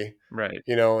identity, Right,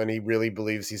 and he really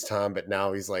believes he's Tom, but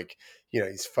now he's like,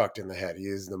 he's fucked in the head. He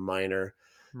is the miner.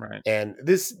 right. And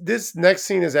this next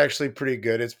scene is actually pretty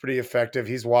good. It's pretty effective.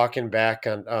 He's walking back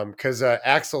on because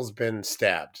Axel's been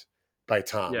stabbed by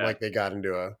Tom. Yeah, Like they got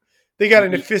into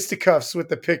he, fisticuffs with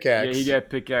the yeah. He pickaxe. got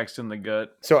pickaxed in the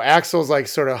gut. So Axel's like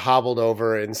sort of hobbled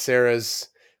over, and Sarah's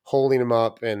holding him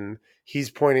up, and he's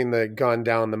pointing the gun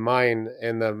down the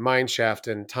mine shaft,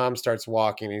 and Tom starts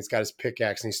walking, and he's got his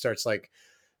pickaxe, and he starts like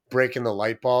breaking the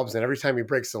light bulbs, and every time he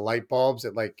breaks the light bulbs,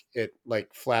 it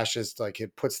like flashes, like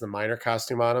it puts the miner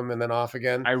costume on him and then off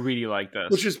again, I really like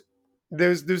which this. is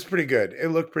there's pretty good. It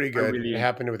looked pretty I good. It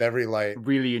happened with every light.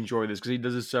 really enjoy this because he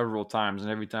does it several times,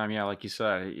 and every time, yeah, like you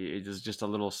said, it is just a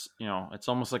little, it's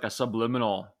almost like a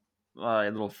subliminal,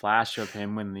 little flash of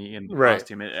him in the Right.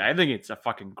 costume. I think it's a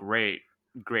fucking great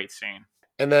scene.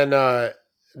 And then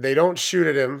they don't shoot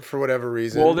at him for whatever Well,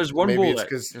 reason. there's one Maybe it's bullet.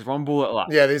 because There's one bullet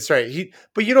left. yeah, that's right.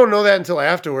 But you don't know that until Mm,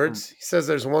 afterwards. He says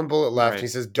there's one bullet left. And right, he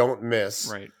says don't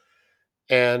miss, right.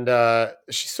 and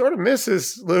she sort of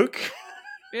misses Luke.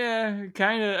 Yeah,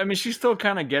 kind of. I mean, she still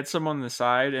kind of gets him on the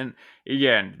side, and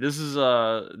again, this is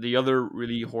the other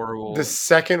really The horrible.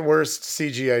 second worst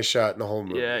CGI shot in the whole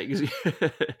Yeah, movie.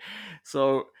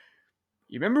 so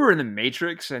you remember in the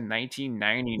Matrix in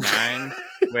 1999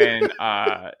 when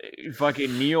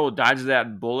fucking Neo dodged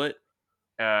that bullet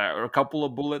or a couple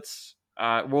of bullets?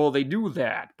 Well, they do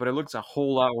that, but it looks a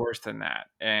whole lot worse than that.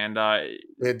 And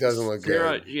It doesn't look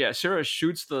Sarah, good. yeah, Sarah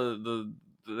shoots the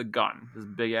gun, this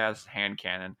big ass hand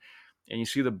cannon, and you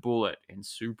see the bullet in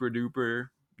super duper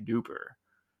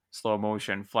slow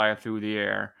motion fly through the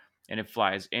air, and it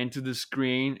flies into the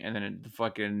screen, and then the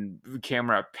fucking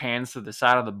camera pans to the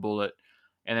side of the bullet,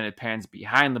 and then it pans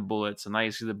behind the bullet, so now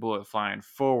you see the bullet flying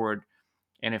forward,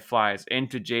 and it flies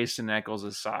into Jason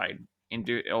Eccles' side.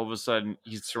 Into all of a sudden,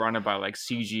 he's surrounded by like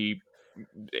CG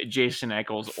Jason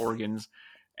Eccles organs,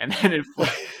 and then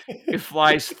it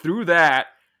flies through that,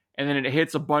 and then it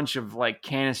hits a bunch of like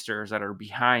canisters that are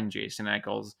behind Jason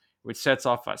Eccles, which sets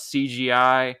off a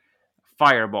CGI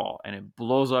fireball, and it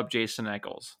blows up Jason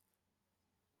Eccles.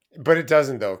 But it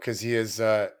doesn't though, because he is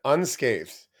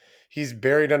unscathed. He's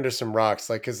buried under some rocks,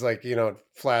 like because like it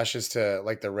flashes to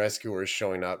like the rescuers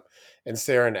showing up, and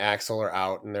Sarah and Axel are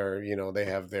out, and they're they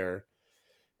have their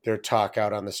talk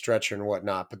out on the stretcher and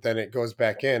whatnot. But then it goes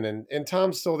back in, and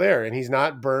Tom's still there, and he's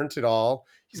not burnt at all.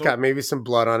 He's got Nope. maybe some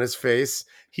blood on his face.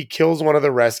 He kills one of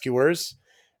the rescuers,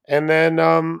 and then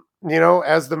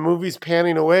as the movie's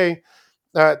panning away,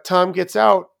 Tom gets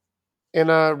out in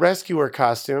a rescuer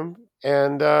costume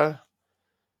and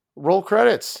roll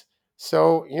credits.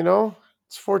 So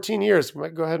it's 14 years. Go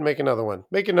ahead and make another one.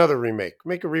 Make another remake.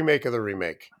 Make a remake of the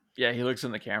remake. Yeah, he looks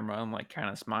in the camera and like kind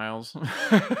of smiles.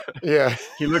 Yeah.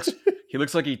 he looks he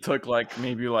looks like he took like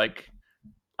maybe like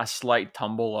a slight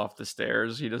tumble off the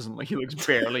stairs. He doesn't like he looks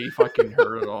barely fucking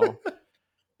hurt at all.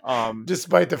 Um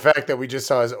Despite the fact that we just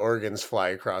saw his organs fly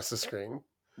across the screen.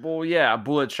 well yeah, a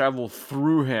bullet traveled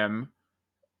through him,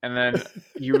 and then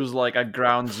he was like at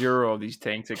ground zero of these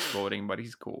tanks exploding, but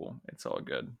he's cool. It's all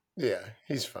good. Yeah,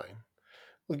 he's fine.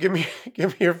 Well, give me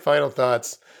give me your final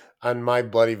thoughts on My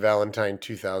Bloody Valentine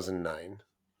 2009.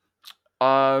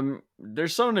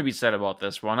 There's something to be said about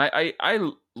this one.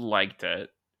 I liked it.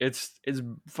 It's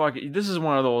fucking. This is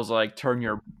one of those like turn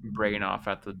your brain off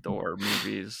at the door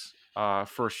movies.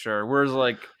 For sure. Whereas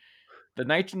like the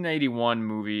 1981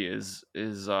 movie is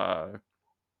it's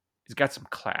got some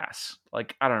class.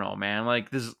 Like I don't know, man. Like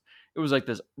this, it was like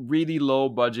this really low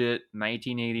budget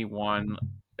 1981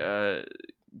 uh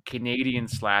Canadian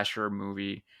slasher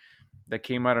movie that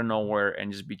came out of nowhere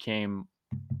and just became.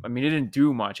 I mean, it didn't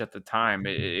do much at the time.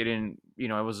 It didn't,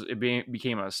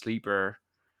 became a sleeper,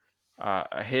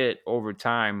 a hit over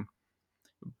time.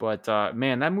 But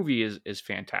man, that movie is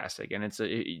fantastic, and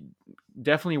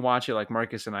definitely watch it. Like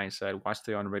Marcus and I said, watch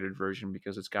the unrated version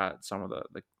because it's got some of the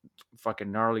fucking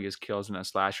gnarliest kills in a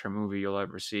slasher movie you'll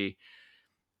ever see.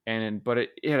 And but it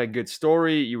had a good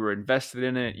story. You were invested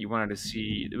in it. You wanted to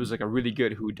see. It was like a really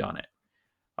good whodunit.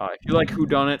 If you like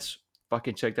whodunits,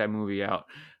 fucking check that movie out.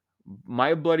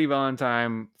 My Bloody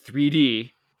Valentine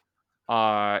 3D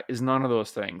is none of those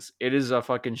things. It is a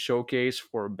fucking showcase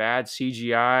for bad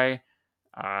CGI,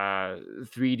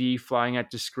 3D flying at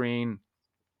the screen.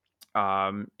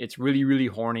 It's really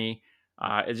horny.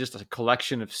 It's just a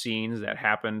collection of scenes that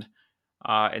happened,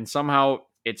 and somehow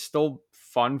it's still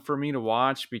fun for me to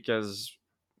watch because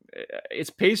it's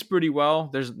paced pretty well.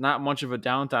 There's not much of a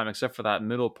downtime except for that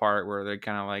middle part where they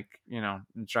kind of like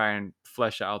try and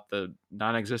flesh out the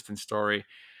non-existent story.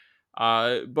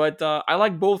 But I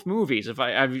like both movies. If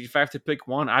I have to pick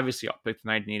one, obviously I'll pick the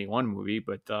 1981 movie.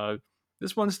 But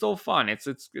this one's still fun. It's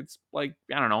like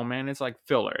I don't know, man. It's like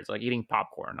filler. It's like eating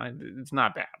popcorn. It's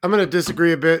not bad. I'm going to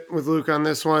disagree a bit with Luke on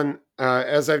this one.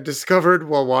 As I've discovered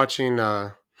while watching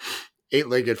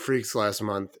Eight-Legged Freaks last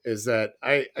month, is that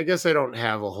I guess I don't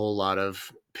have a whole lot of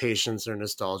patience or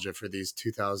nostalgia for these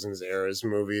 2000s eras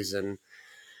movies. And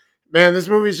man, this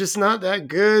movie's just not that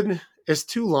good. It's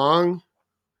too long,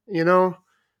 you know?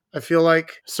 I feel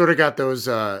like sort of got those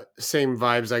same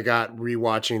vibes I got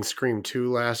rewatching Scream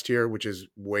 2 last year, which is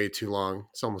way too long.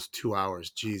 It's almost 2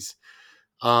 hours. Jeez.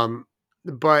 Um,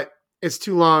 but it's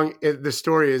too long. The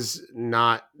story is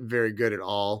not very good at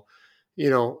all.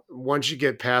 Once you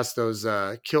get past those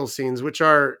kill scenes, which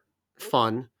are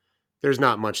fun, there's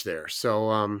not much there.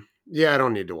 So, yeah, I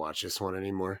don't need to watch this one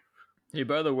anymore. Hey,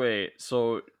 by the way,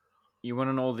 so you want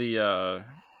to know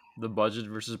the budget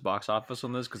versus box office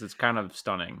on this because it's kind of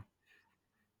stunning.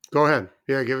 Go ahead.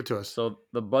 Yeah, give it to us. So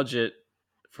the budget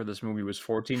for this movie was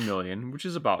 14 million, which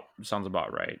is sounds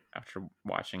about right after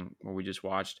watching what we just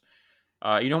watched.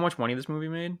 You know how much money this movie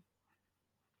made?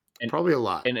 And Probably a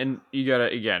lot. and you gotta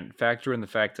again factor in the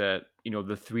fact that the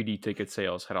 3D ticket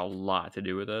sales had a lot to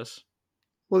do with this.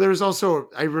 Well, there was also,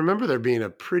 I remember there being a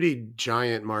pretty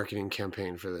giant marketing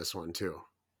campaign for this one, too.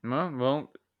 Well,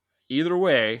 either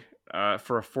way,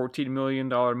 for a $14 million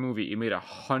movie, it made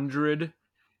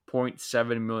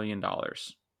 $100.7 million.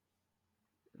 Isn't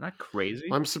that crazy?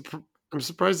 I'm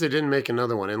surprised they didn't make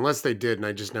another one, unless they did, and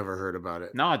I just never heard about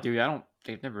it. No, dude, I don't.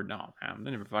 They've never no, man.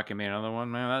 They never fucking made another one,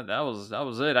 man. That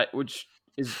was it. Which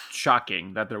is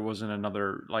shocking that there wasn't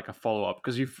another like a follow up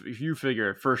because if you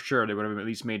figure for sure they would have at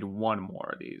least made one more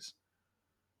of these.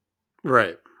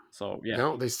 Right. So yeah,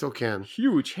 No, they still can.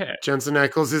 huge hit. Jensen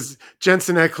Ackles is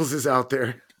out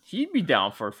there. He'd be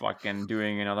down for fucking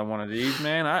doing another one of these,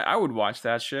 man. I would watch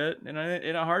that shit in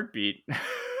a heartbeat.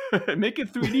 Make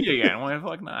it 3D again. Why the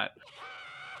fuck not?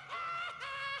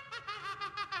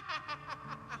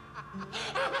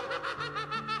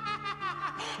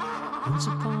 Once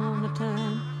upon a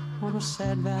time, on a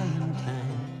sad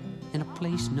Valentine, in a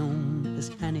place known as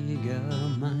Hanniger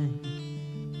Mine,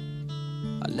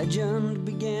 a legend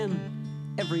began.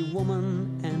 Every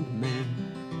woman and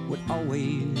man would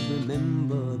always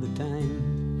remember the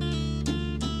time,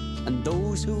 and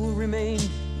those who remained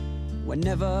were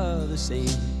never the same.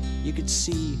 You could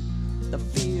see the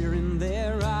fear in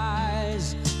their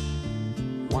eyes.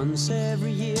 Once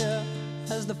every year,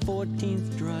 as the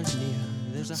 14th draws near.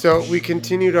 So we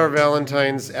continued our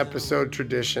Valentine's episode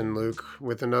tradition, Luke,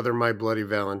 with another My Bloody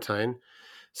Valentine.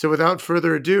 So without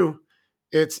further ado,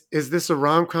 is this a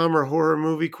rom-com or horror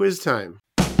movie quiz time?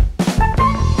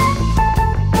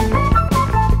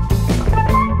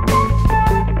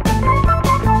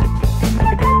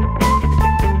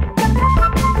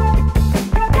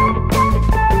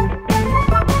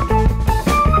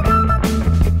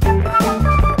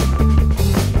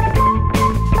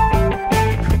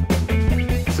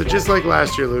 Just like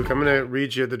last year, Luke, I'm going to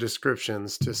read you the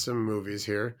descriptions to some movies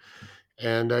here.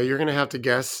 And you're going to have to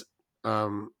guess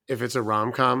if it's a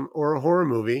rom-com or a horror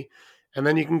movie. And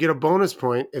then you can get a bonus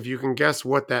point if you can guess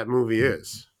what that movie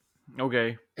is.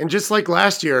 Okay. And just like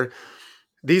last year,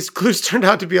 these clues turned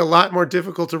out to be a lot more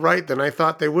difficult to write than I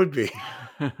thought they would be.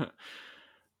 All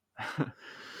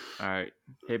right.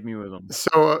 Hit me with them.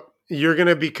 So you're going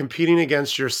to be competing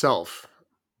against yourself.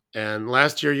 And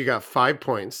last year you got 5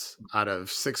 points out of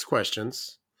 6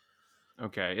 questions.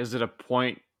 Okay. Is it a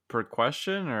point per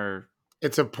question or?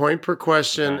 It's a point per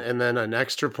question, Okay. and then an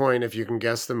extra point if you can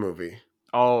guess the movie.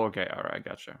 Oh, okay. All right.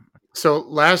 Gotcha. So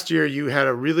last year you had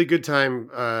a really good time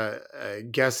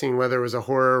guessing whether it was a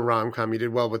horror or rom-com. You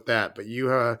did well with that, but you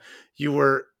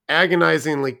were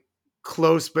agonizingly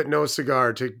close but no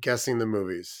cigar to guessing the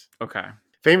movies. Okay.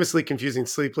 Famously confusing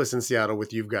Sleepless in Seattle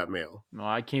with You've Got Mail. No,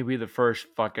 I can't be the first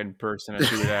fucking person to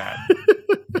do that.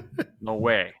 No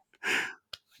way.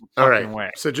 All right. Way.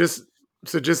 So just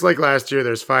like last year,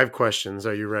 there's 5 questions.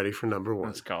 Are you ready for number 1?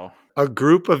 Let's go. A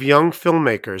group of young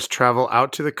filmmakers travel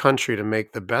out to the country to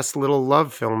make the best little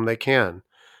love film they can.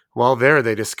 While there,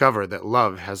 they discover that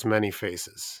love has many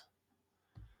faces.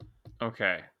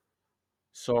 Okay.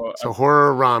 So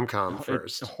horror rom-com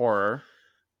first. It's horror.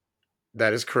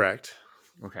 That is correct.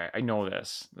 Okay, I know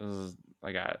this.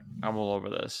 I'm all over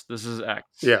this. This is X.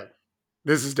 Yeah,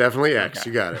 this is definitely X.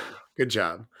 Okay. You got it. Good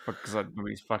job. Because that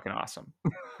movie's fucking awesome.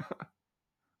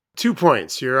 2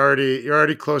 points. You're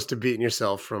already close to beating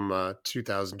yourself from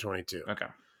 2022. Okay.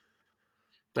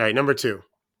 All right, number 2.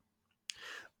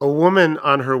 A woman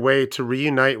on her way to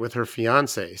reunite with her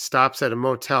fiance stops at a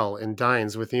motel and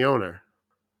dines with the owner.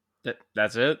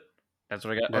 That's it? That's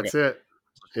what I got? That's okay. it.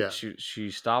 Yeah.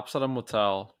 She stops at a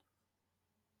motel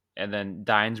and then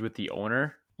dines with the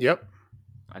owner? Yep.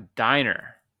 A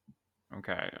diner.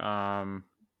 Okay.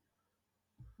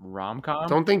 Rom-com?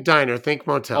 Don't think diner, think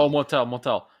motel. Oh,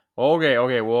 motel.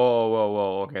 Okay.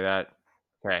 Whoa. Okay.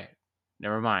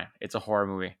 Never mind. It's a horror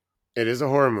movie. It is a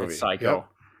horror movie. It's Psycho. Yep.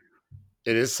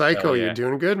 It is Psycho. Yeah. You're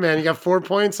doing good, man. You got 4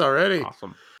 points already.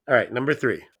 Awesome. All right, number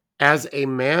 3. As a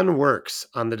man works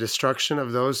on the destruction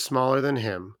of those smaller than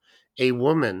him, A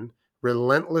woman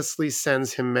relentlessly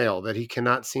sends him mail that he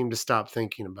cannot seem to stop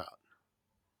thinking about.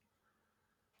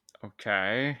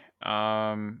 Okay.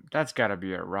 That's got to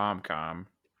be a rom-com.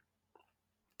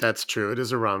 That's true. It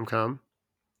is a rom-com.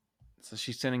 So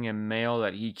she's sending him mail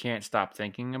that he can't stop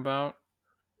thinking about.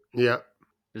 Yep.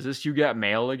 Is this You Got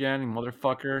Mail again,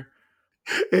 motherfucker?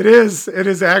 It is. It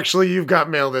is actually You've Got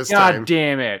Mail this God time.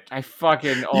 damn it! I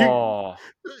fucking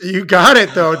You got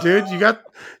it though, dude.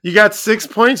 You got 6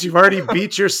 points. You've already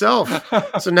beat yourself.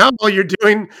 So now all you're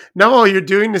doing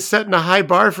is setting a high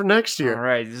bar for next All year.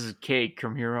 right, this is cake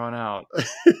from here on out.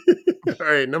 All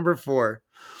right, number 4.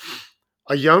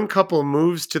 A young couple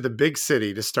moves to the big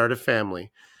city to start a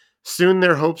family. Soon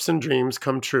their hopes and dreams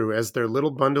come true as their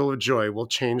little bundle of joy will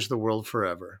change the world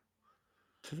forever.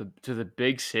 To the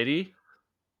big city.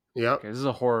 Yep. Okay, this is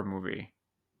a horror movie.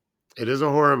 It is a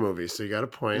horror movie, so you got a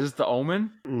point. Is this The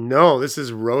Omen? No, this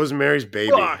is Rosemary's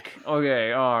Baby. Fuck.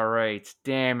 Okay. All right.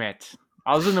 Damn it.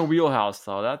 I was in the wheelhouse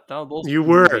though. Those You two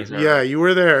were. movies are Yeah, you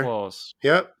were there. close.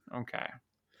 Yep. Okay.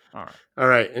 All right. All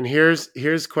right. And here's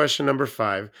question number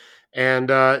 5. And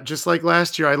just like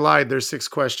last year, I lied. There's 6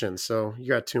 questions, so you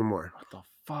got 2 more. What the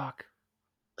fuck?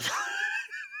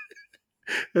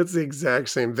 That's the exact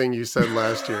same thing you said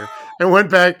last year. I went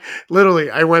back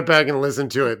and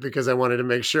listened to it because I wanted to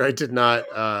make sure I did not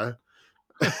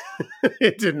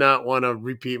it did not want to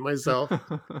repeat myself.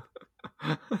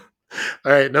 All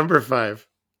right, number 5.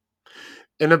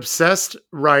 An obsessed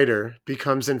writer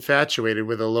becomes infatuated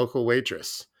with a local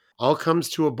waitress. All comes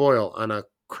to a boil on a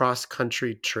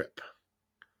cross-country trip.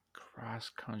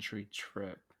 Cross-country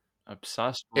trip.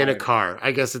 Obsessed In a writer. car.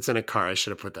 I guess it's in a car. I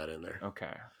should have put that in there.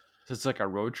 Okay. So it's like a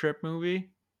road trip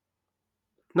movie?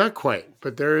 Not quite,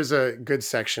 but there is a good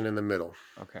section in the middle.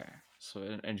 Okay. So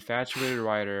an infatuated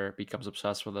writer becomes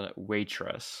obsessed with a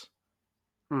waitress.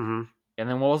 Mm-hmm. And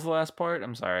then what was the last part?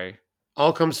 I'm sorry.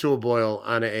 All comes to a boil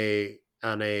on a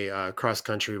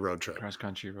cross-country road trip.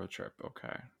 Cross-country road trip.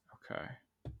 Okay.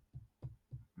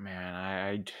 Man,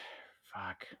 I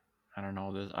fuck. I don't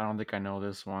know this. I don't think I know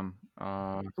this one.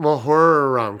 Well, horror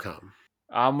or rom-com?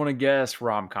 I'm gonna guess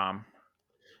rom-com.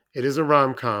 It is a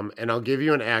rom-com, and I'll give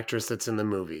you an actress that's in the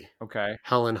movie. Okay.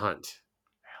 Helen Hunt.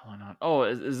 Helen Hunt. Oh,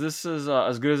 is this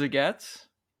as good as it gets?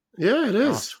 Yeah, it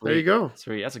is. sweet. There you go.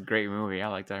 Sweet. That's a great movie. I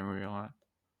like that movie a lot.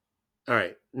 All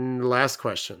right. Last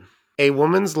question. A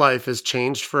woman's life is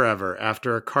changed forever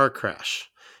after a car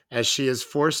crash, as she is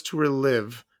forced to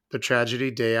relive the tragedy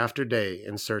day after day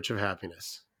in search of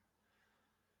happiness.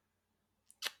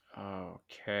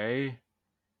 Okay.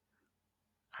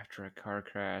 After a car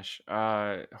crash.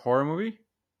 Horror movie?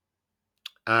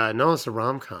 No, it's a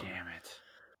rom-com. Damn it.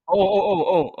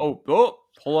 Oh,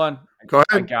 hold on. Go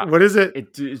ahead. What is it?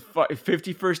 It's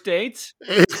 50 First Dates?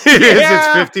 It is. It's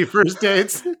 50 First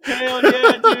Dates. Hell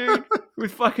yeah, dude.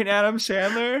 With fucking Adam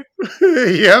Sandler?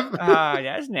 Yep.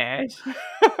 That's nice.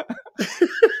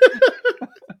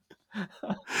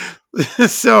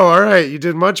 So, all right. You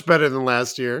did much better than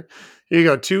last year. Here you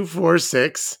go. 2, 4,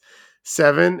 6,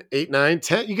 7, 8, 9,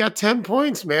 10. You got 10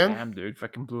 points, man. Damn, dude.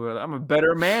 Fucking blew it. I'm a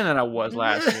better man than I was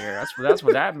last year. That's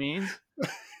what that means.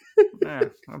 Yeah,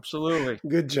 absolutely.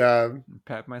 Good job.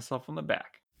 Pat myself on the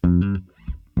back.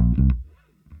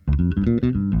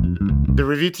 The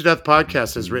Review to Death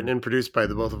podcast is written and produced by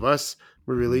the both of us.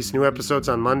 We release new episodes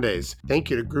on Mondays. Thank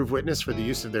you to Groove Witness for the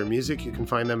use of their music. You can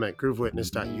find them at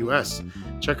groovewitness.us.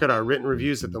 Check out our written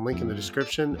reviews at the link in the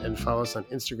description and follow us on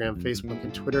Instagram, Facebook,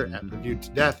 and Twitter at Reviewed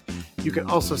to Death. You can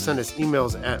also send us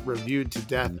emails at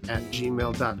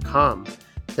reviewedtodeath@gmail.com.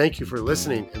 Thank you for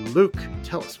listening. And Luke,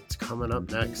 tell us what's coming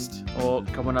up next. Well,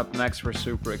 coming up next, we're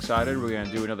super excited. We're going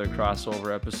to do another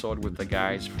crossover episode with the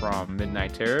guys from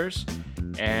Midnight Terrors.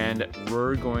 And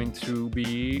we're going to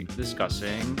be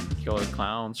discussing Killer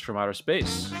Clowns from Outer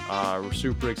Space. We're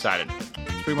super excited.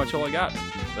 That's pretty much all I got.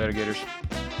 Later, Gators.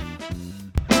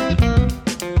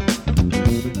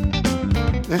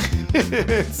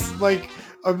 It's like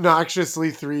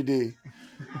obnoxiously 3D.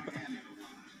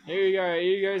 Here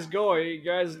you guys go. You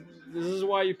guys, this is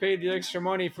why you paid the extra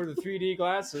money for the 3D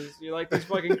glasses. You like these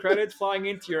fucking credits flying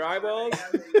into your eyeballs?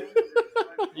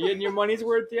 You getting your money's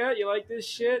worth yet? You like this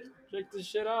shit? Check this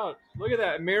shit out. Look at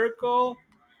that. Miracle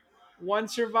One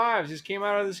survives. Just came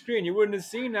out of the screen. You wouldn't have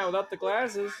seen that without the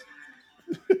glasses.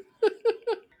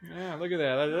 Yeah, look at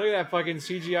that. Look at that fucking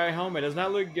CGI helmet. Doesn't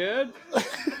that look good?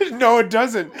 No, it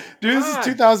doesn't. Dude, this is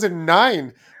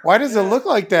 2009. Why does it look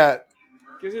like that?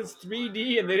 Because it's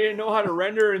 3D and they didn't know how to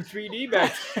render in 3D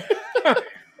back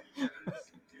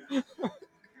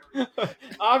then.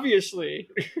 Obviously.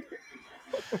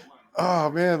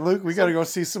 Oh man, Luke, we got to go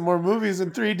see some more movies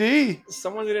in 3D.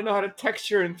 Someone didn't know how to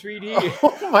texture in 3D.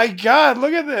 Oh my God,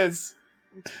 look at this.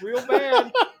 It's real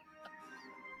bad.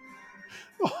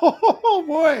 Oh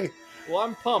boy. Well,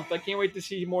 I'm pumped. I can't wait to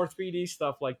see more 3D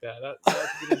stuff like that.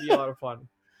 That's going to be a lot of fun.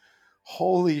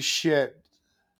 Holy shit.